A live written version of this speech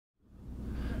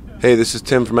Hey, this is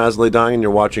Tim from As I Lay Dying, and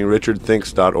you're watching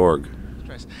RichardThinks.org.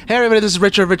 Hey everybody, this is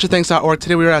Richard, RichardThinks.org.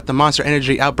 Today we are at the Monster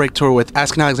Energy Outbreak Tour with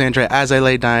Asking Alexandria, As I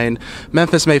Lay Dying,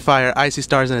 Memphis May Fire, Icy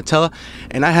Stars, and Attila.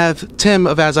 And I have Tim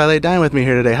of As I Lay Dying with me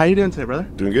here today. How you doing today, brother?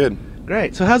 Doing good.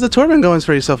 Great. So how's the tour been going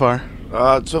for you so far?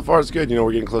 So far it's good. You know,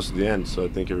 we're getting close to the end, so I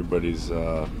think everybody's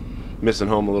missing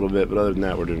home a little bit, but other than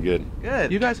that, we're doing good.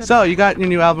 Good. You guys. So you got your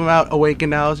new album out,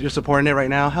 Awaken now. You're supporting it right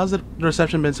now. How's the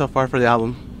reception been so far for the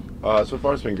album? So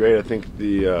far it's been great. I think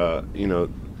the you know,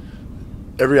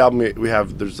 every album we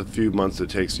have, there's a few months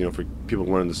it takes, you know, for people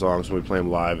to learn the songs. When we play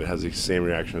them live, it has the same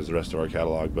reaction as the rest of our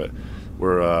catalog. But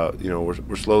we're you know,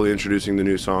 we're slowly introducing the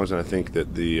new songs, and I think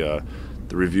that the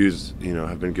reviews, you know,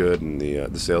 have been good, and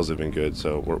the sales have been good.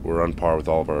 So we're on par with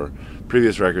all of our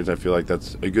previous records. I feel like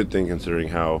that's a good thing considering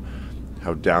how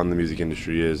down the music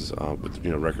industry is with, you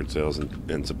know, record sales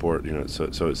and support. You know, so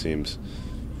it seems.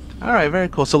 All right, very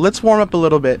cool. So let's warm up a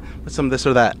little bit with some this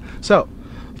or that. So,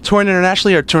 touring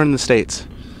internationally or touring the States?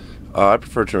 I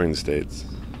prefer touring the States.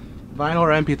 Vinyl or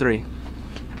MP3?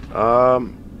 I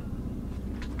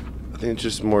think it's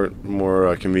just more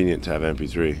convenient to have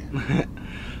MP3.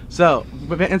 So,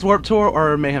 it's Warped Tour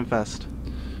or Mayhem Fest?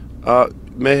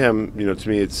 Mayhem, you know, to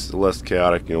me it's less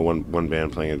chaotic. You know, one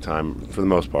band playing at a time for the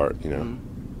most part. You know.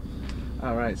 Mm-hmm.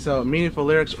 All right. So, meaningful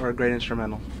lyrics or a great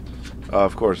instrumental?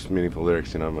 Of course, meaningful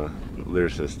lyrics. You know, I'm a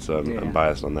lyricist, so I'm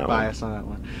biased on that one. Biased on that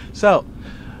one. So,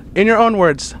 in your own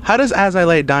words, how does As I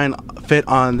Lay Dying fit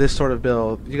on this sort of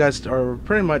bill? You guys are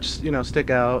pretty much, you know, stick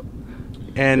out,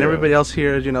 and everybody else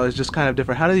here, you know, is just kind of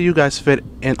different. How do you guys fit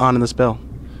in this bill?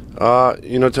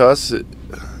 You know, to us,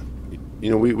 you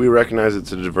know, we recognize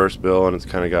it's a diverse bill, and it's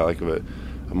kind of got like a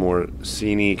more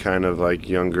sceney kind of like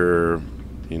younger,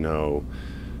 you know,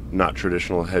 not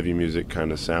traditional heavy music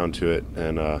kind of sound to it.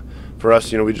 And for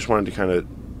us, you know, we just wanted to kind of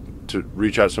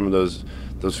reach out to some of those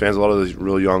fans. A lot of those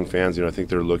real young fans, you know, I think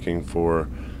they're looking for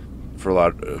a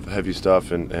lot of heavy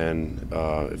stuff, and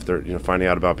if they're, you know, finding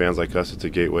out about bands like us, it's a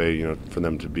gateway, you know, for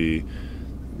them to be,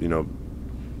 you know,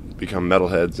 become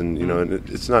metalheads. And you know, and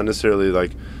it's not necessarily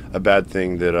like a bad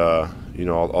thing that you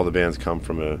know, all the bands come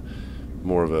from a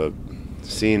more of a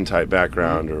scene type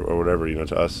background or whatever. You know,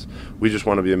 to us, we just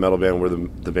want to be a metal band. We're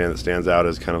the band that stands out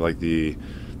as kind of like the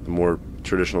more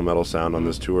traditional metal sound on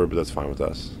this tour, but that's fine with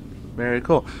us. Very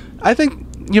cool. I think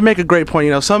you make a great point.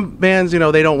 You know, some bands, you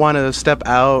know, they don't want to step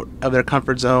out of their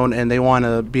comfort zone, and they want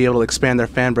to be able to expand their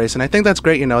fan base. And I think that's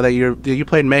great. You know, that you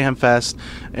played Mayhem Fest,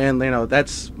 and you know,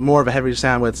 that's more of a heavy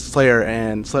sound with Slayer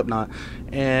and Slipknot.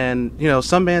 And you know,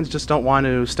 some bands just don't want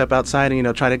to step outside and, you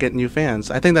know, try to get new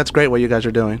fans. I think that's great what you guys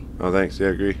are doing. Oh, thanks. Yeah, I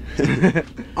agree.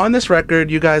 On this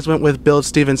record, you guys went with Bill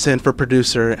Stevenson for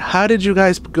producer. How did you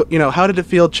guys, you know, how did it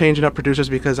feel changing up producers?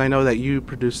 Because I know that you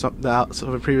produced some of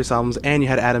the previous albums, and you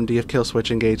had Adam D of Killswitch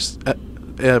engaged,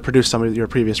 produce some of your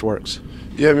previous works.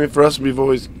 Yeah, I mean, for us, we've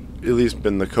always at least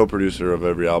been the co-producer of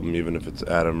every album, even if it's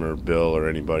Adam or Bill or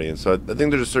anybody. And so I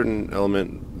think there's a certain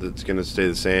element that's going to stay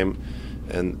the same.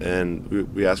 And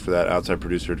we ask for that outside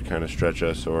producer to kind of stretch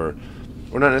us, or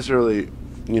not necessarily,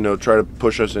 you know, try to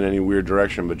push us in any weird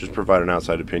direction, but just provide an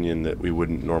outside opinion that we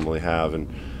wouldn't normally have. And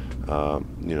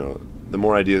you know, the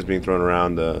more ideas being thrown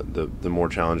around, the more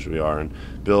challenged we are. And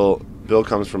Bill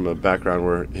comes from a background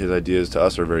where his ideas to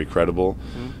us are very credible,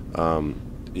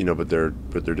 you know, but they're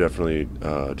definitely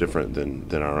different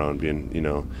than our own. Being, you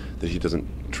know, that he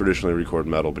doesn't traditionally record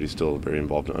metal, but he's still very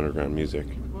involved in underground music.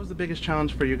 What was the biggest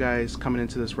challenge for you guys coming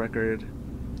into this record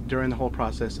during the whole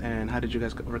process, and how did you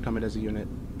guys overcome it as a unit?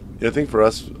 Yeah, I think for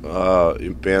us,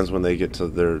 bands, when they get to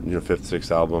their, you know, 5th, 6th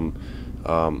album,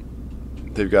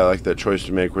 they've got like that choice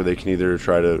to make where they can either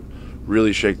try to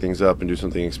really shake things up and do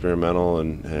something experimental,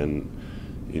 and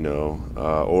you know,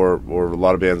 or a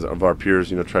lot of bands of our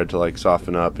peers, you know, tried to like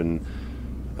soften up and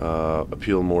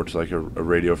appeal more to like a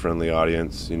radio friendly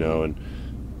audience, you know, and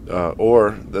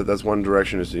or that's one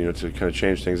direction, is, you know, to kind of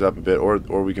change things up a bit, or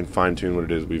we can fine tune what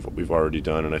it is we've already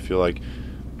done. And I feel like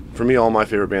for me, all my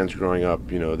favorite bands growing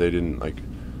up, you know, they didn't like,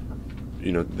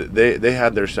 you know, they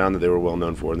had their sound that they were well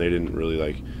known for, and they didn't really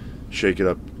like shake it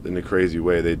up in a crazy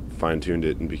way. They fine-tuned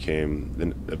it and became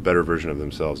a better version of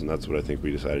themselves, and that's what I think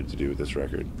we decided to do with this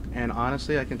record. And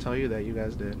honestly, I can tell you that you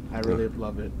guys did. I really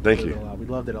loved it. Thank you. We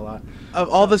loved it a lot. Of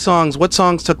all the songs, what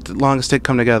songs took the longest to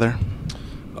come together?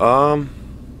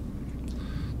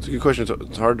 It's a good question.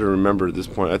 It's hard to remember at this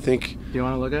point. I think. Do you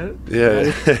want to look at it?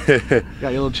 Yeah.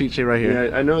 Got your little cheat sheet right here.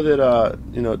 Yeah, I know that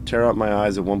you know, "Tear Out My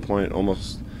Eyes" at one point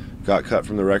almost got cut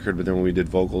from the record, but then when we did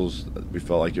vocals, we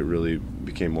felt like it really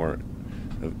became more,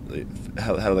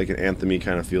 had like an anthem-y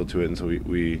kind of feel to it, and so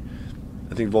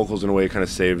I think vocals in a way kind of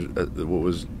saved what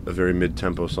was a very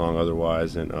mid-tempo song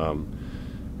otherwise. And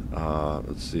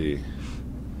Let's see.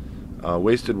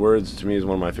 Wasted Words to me is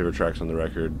one of my favorite tracks on the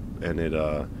record, and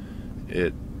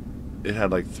it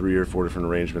had like 3 or 4 different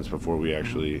arrangements before we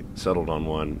actually settled on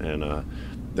one, and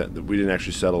that we didn't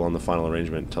actually settle on the final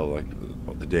arrangement until like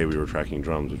the day we were tracking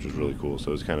drums, which was really cool.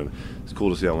 So it's cool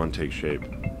to see that one take shape,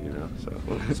 you know. So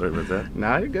sorry about that.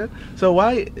 Nah, you're good. So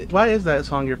why is that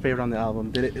song your favorite on the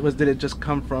album? Did it just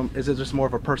come from? Is it just more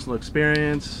of a personal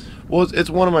experience? Well, it's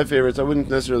one of my favorites. I wouldn't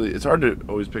necessarily. It's hard to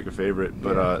always pick a favorite,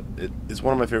 but it's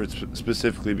one of my favorites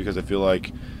specifically because I feel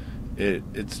like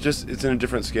it's in a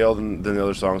different scale than the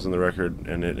other songs on the record,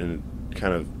 and it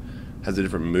kind of has a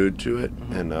different mood to it,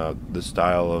 and the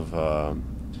style of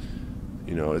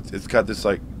it's got this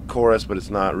like chorus, but it's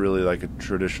not really like a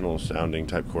traditional sounding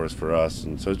type chorus for us,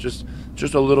 and so it's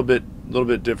just a little bit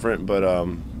different,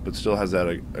 but still has that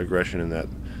aggression and that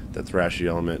thrashy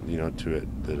element, you know, to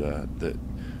it that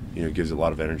gives it a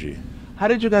lot of energy. How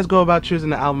did you guys go about choosing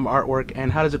the album artwork,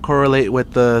 and how does it correlate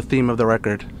with the theme of the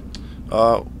record?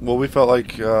 Well, we felt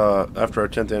like after our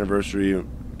 10th anniversary,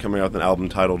 coming out with an album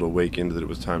titled Awakened, that it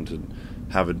was time to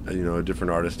have a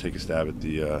different artist take a stab at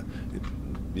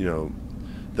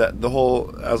that the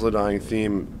whole As I Lay Dying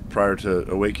theme prior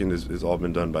to Awakened is all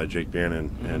been done by Jake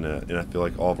Bannon, and I feel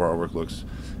like all of our artwork looks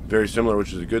very similar,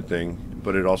 which is a good thing,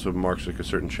 but it also marks like a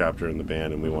certain chapter in the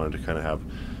band, and we wanted to kind of have,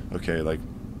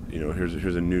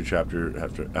 here's a new chapter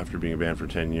after being a band for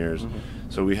 10 years.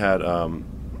 So we had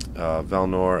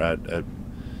Valnor at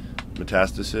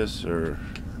Metastasis, or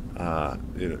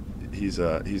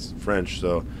he's French,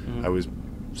 so I always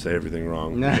say everything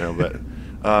wrong, but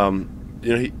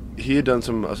he had done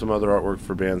some other artwork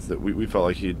for bands that we felt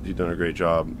like he'd done a great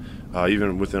job.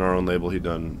 Even within our own label, he'd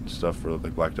done stuff for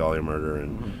like Black Dahlia Murder,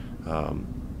 and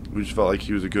we just felt like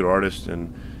he was a good artist,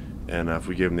 and if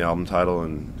we gave him the album title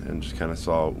and just kind of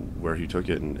saw where he took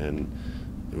it, and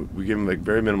we gave him like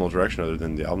very minimal direction other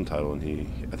than the album title, and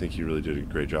I think he really did a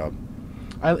great job.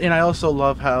 I also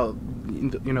love how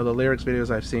the lyrics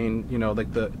videos I've seen,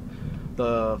 like the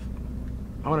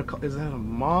I want to call, is that a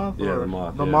moth? Yeah, or the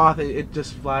moth. The moth, it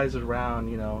just flies around,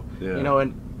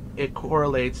 and it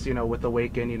correlates, with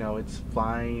Awaken, it's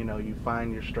flying, you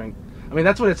find your strength. I mean,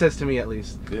 that's what it says to me, at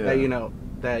least. Yeah.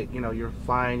 That you're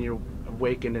flying, you're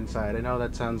awakened inside. I know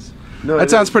that sounds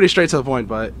pretty straight to the point,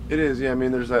 but it is. Yeah, I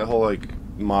mean, there's that whole like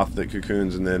moth that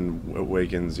cocoons and then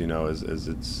awakens, as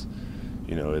it's,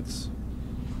 it's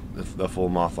a full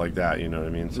moth like that. You know what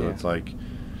I mean? So it's like,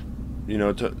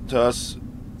 to us,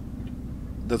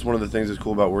 that's one of the things that's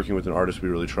cool about working with an artist we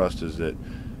really trust, is that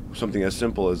something as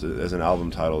simple as an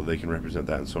album title, they can represent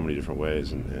that in so many different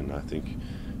ways, and I think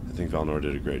Valnor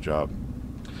did a great job.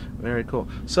 Very cool.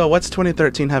 So what's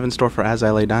 2013 have in store for As I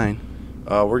Lay Dying?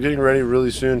 We're getting ready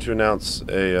really soon to announce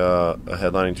a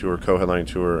headlining tour, co-headlining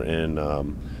tour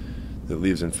that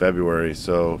leaves in February.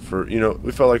 So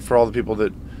we felt like for all the people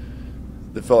that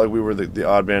felt like we were the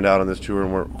odd band out on this tour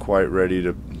and weren't quite ready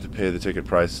to pay the ticket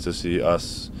price to see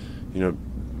us,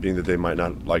 being that they might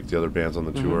not like the other bands on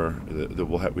the tour,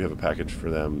 that we have a package for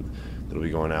them that'll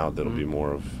be going out that'll be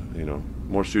more of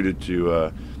more suited to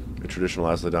a traditional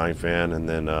As I Lay Dying fan, and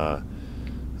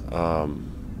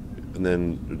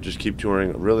then just keep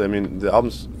touring. Really, I mean, the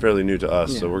album's fairly new to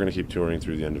us, so we're gonna keep touring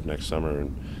through the end of next summer,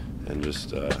 and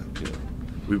just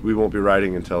we won't be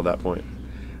writing until that point.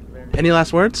 Any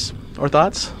last words or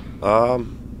thoughts? I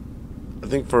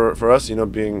think for us,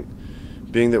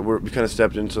 being that we kind of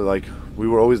stepped into, like, we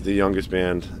were always the youngest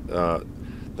band.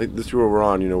 Like the tour we're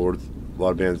on, we're a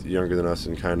lot of bands younger than us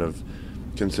and kind of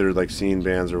considered like scene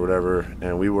bands or whatever.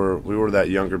 And we were that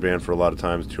younger band for a lot of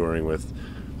times, touring with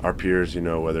our peers,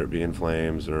 whether it be In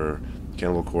Flames or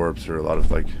Cannibal Corpse or a lot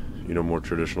of like, more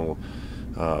traditional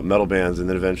metal bands. And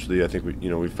then eventually, I think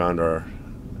we found our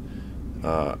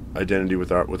identity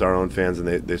with our own fans, and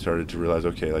they started to realize,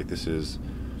 okay, like this is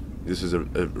a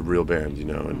real band,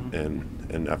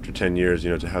 and after 10 years,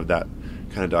 to have that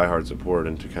kind of diehard support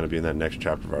and to kind of be in that next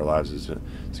chapter of our lives it's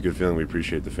a good feeling. We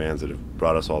appreciate the fans that have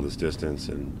brought us all this distance,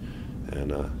 and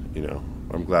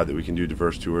I'm glad that we can do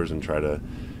diverse tours and try to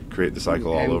create the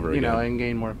cycle all over again. And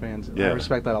gain more fans. Yeah. I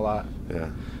respect that a lot. Yeah.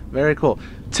 Very cool.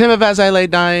 Tim of As I Lay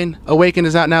Dying, Awaken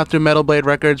is out now through Metal Blade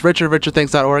Records.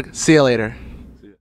 RichardThinks.org. See you later.